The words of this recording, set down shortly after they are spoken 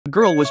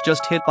girl was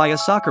just hit by a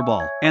soccer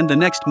ball, and the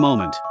next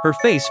moment, her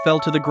face fell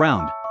to the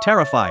ground.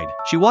 Terrified,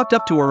 she walked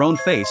up to her own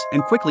face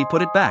and quickly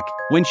put it back.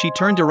 When she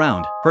turned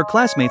around, her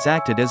classmates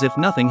acted as if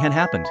nothing had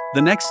happened.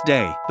 The next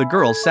day, the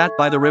girl sat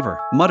by the river,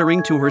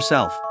 muttering to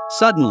herself.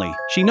 Suddenly,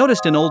 she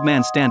noticed an old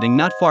man standing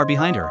not far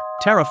behind her.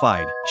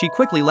 Terrified, she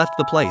quickly left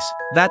the place.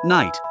 That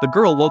night, the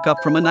girl woke up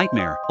from a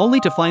nightmare, only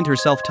to find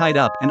herself tied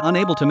up and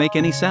unable to make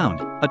any sound.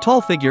 A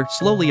tall figure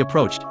slowly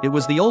approached. It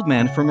was the old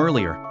man from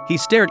earlier. He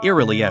stared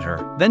eerily at her,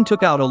 then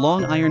took out a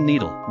long iron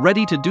needle,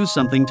 ready to do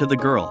something to the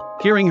girl.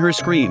 Hearing her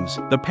screams,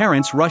 the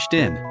parents rushed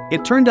in.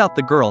 It turned out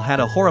the girl had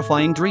a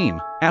horrifying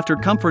dream. After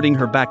comforting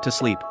her back to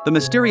sleep, the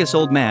mysterious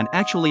old man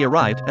actually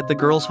arrived at the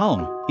girl's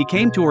home. He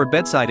came to her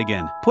bedside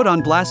again, put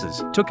on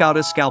glasses, took out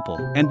a scalpel,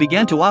 and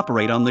began to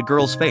operate on the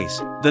girl's face.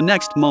 The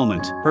next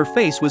moment, her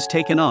face was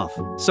taken off.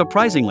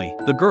 Surprisingly,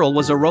 the girl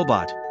was a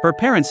robot. Her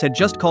parents had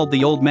just called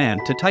the old man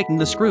to tighten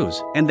the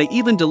screws, and they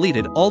even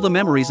deleted all the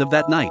memories of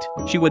that night.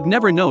 She would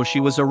never know she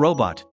was a robot.